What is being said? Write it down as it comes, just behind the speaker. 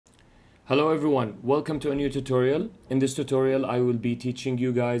Hello everyone, welcome to a new tutorial. In this tutorial I will be teaching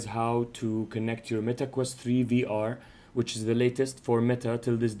you guys how to connect your Meta Quest 3 VR, which is the latest for Meta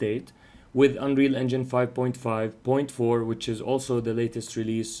till this date, with Unreal Engine 5.5.4, which is also the latest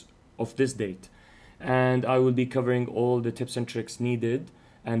release of this date. And I will be covering all the tips and tricks needed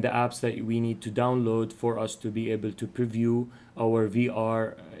and the apps that we need to download for us to be able to preview our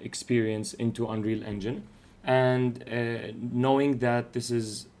VR experience into Unreal Engine. And knowing that this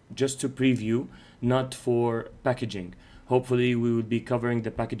is just to preview, not for packaging. Hopefully we will be covering the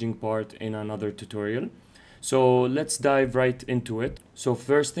packaging part in another tutorial. So let's dive right into it. So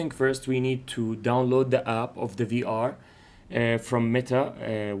first thing first, we need to download the app of the VR from Meta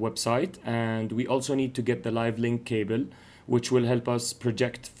website, and we also need to get the live link cable, which will help us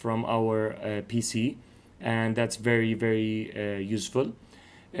project from our PC, and that's very useful.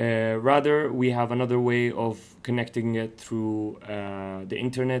 Rather, we have another way of connecting it through the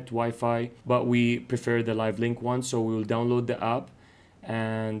internet, Wi-Fi, but we prefer the live link one. So we will download the app,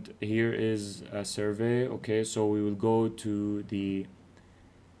 and here is a survey. Okay, so we will go to the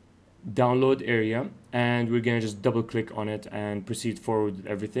download area, and we're gonna just double click on it and proceed forward with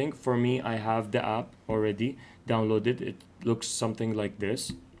everything. For me, I have the app already downloaded. It looks something like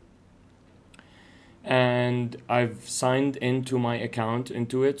this. And I've signed into my account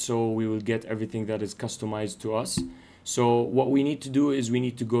into it, so we will get everything that is customized to us. So what we need to do is we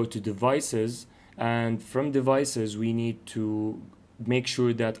need to go to devices, and from devices we need to make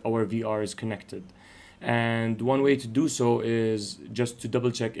sure that our VR is connected. And one way to do so is just to double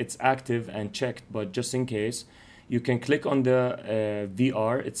check it's active and checked, but just in case, you can click on the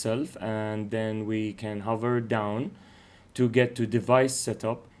VR itself, and then we can hover down to get to device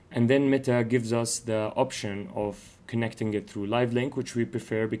setup. And then Meta gives us the option of connecting it through live link, which we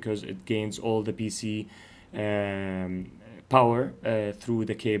prefer because it gains all the PC power through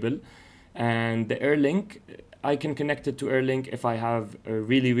the cable. And the AirLink, I can connect it to AirLink if I have a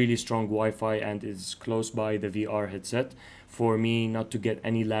really strong Wi-Fi and is close by the VR headset, for me not to get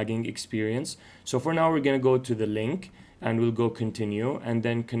any lagging experience. So for now we're gonna go to the link and we'll go continue and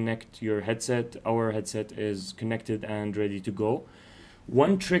then connect your headset. Our headset is connected and ready to go.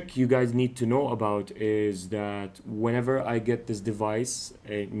 One trick you guys need to know about is that whenever I get this device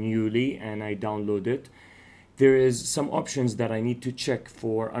newly and I download it, there is some options that I need to check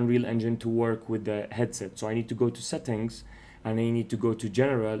for Unreal Engine to work with the headset. So I need to go to settings and I need to go to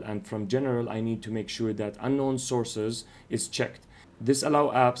general, and from general I need to make sure that unknown sources is checked. This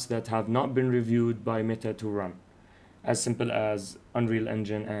allows apps that have not been reviewed by Meta to run, as simple as Unreal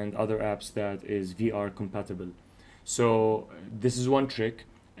Engine and other apps that is VR compatible. So this is one trick,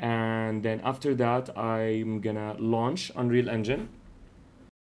 and then after that I'm gonna launch Unreal Engine.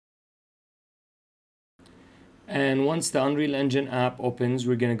 And once the Unreal Engine app opens,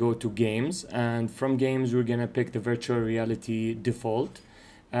 we're gonna go to games, and from games we're gonna pick the virtual reality default,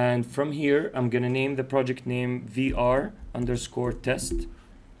 and from here I'm gonna name the project name VR_test,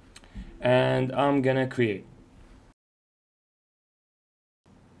 and I'm gonna create.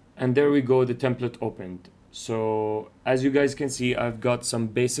 And there we go, the template opened. So as you guys can see, I've got some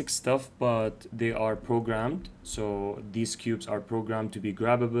basic stuff, but they are programmed. So these cubes are programmed to be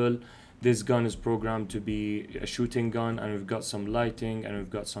grabbable. This gun is programmed to be a shooting gun, and we've got some lighting, and we've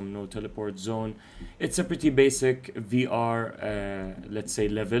got some no teleport zone. It's a pretty basic VR, let's say,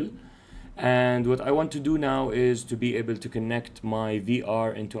 level. And what I want to do now is to be able to connect my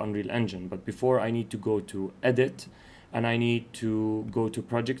VR into Unreal Engine. But before, I need to go to Edit, and I need to go to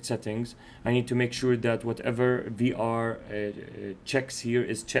project settings. I need to make sure that whatever VR checks here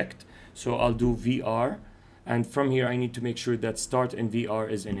is checked. So I'll do VR, and from here I need to make sure that start in VR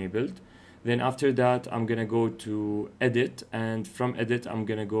is enabled. Then after that I'm gonna go to edit, and from edit I'm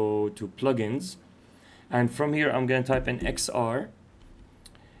gonna go to plugins, and from here I'm gonna type in XR,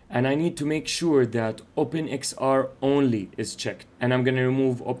 and I need to make sure that OpenXR only is checked. And I'm gonna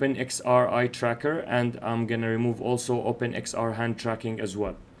remove OpenXR eye tracker, and I'm gonna remove also OpenXR hand tracking as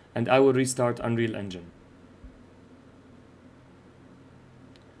well. And I will restart Unreal Engine.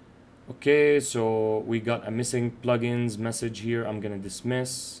 Okay, so we got a missing plugins message here. I'm gonna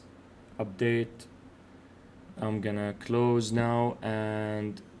dismiss, update. I'm gonna close now,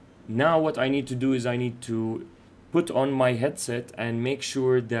 and now what I need to do is I need to put on my headset and make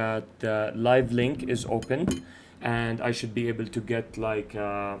sure that the live link is opened, and I should be able to get like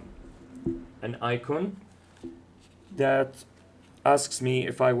an icon that asks me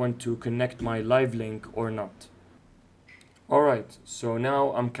if I want to connect my live link or not. Alright, so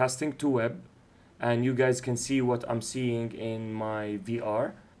now I'm casting to web, and you guys can see what I'm seeing in my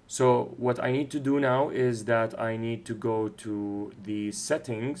VR. So what I need to do now is that I need to go to the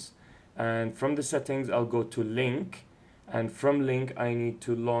settings and from the settings I'll go to link, and from link I need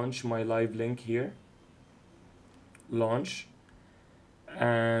to launch my live link here, launch,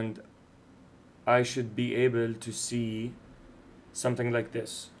 and I should be able to see something like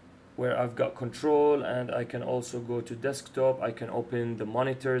this where I've got control, and I can also go to desktop. I can open the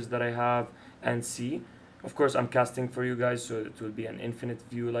monitors that I have and see. Of course, I'm casting for you guys, so it will be an infinite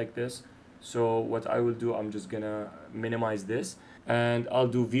view like this. So what I will do, I'm just gonna minimize this and I'll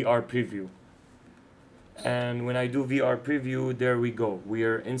do VR preview. And when I do VR preview, there we go. We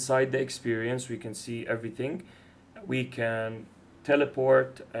are inside the experience. We can see everything. We can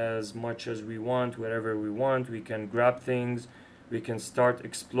teleport as much as we want, wherever we want. We can grab things. We can start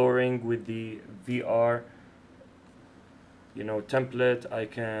exploring with the VR, template. I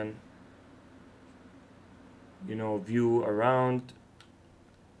can, view around.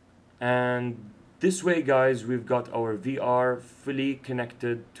 And this way, guys, we've got our VR fully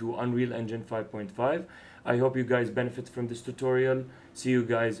connected to Unreal Engine 5.5. I hope you guys benefit from this tutorial. See you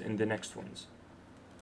guys in the next ones.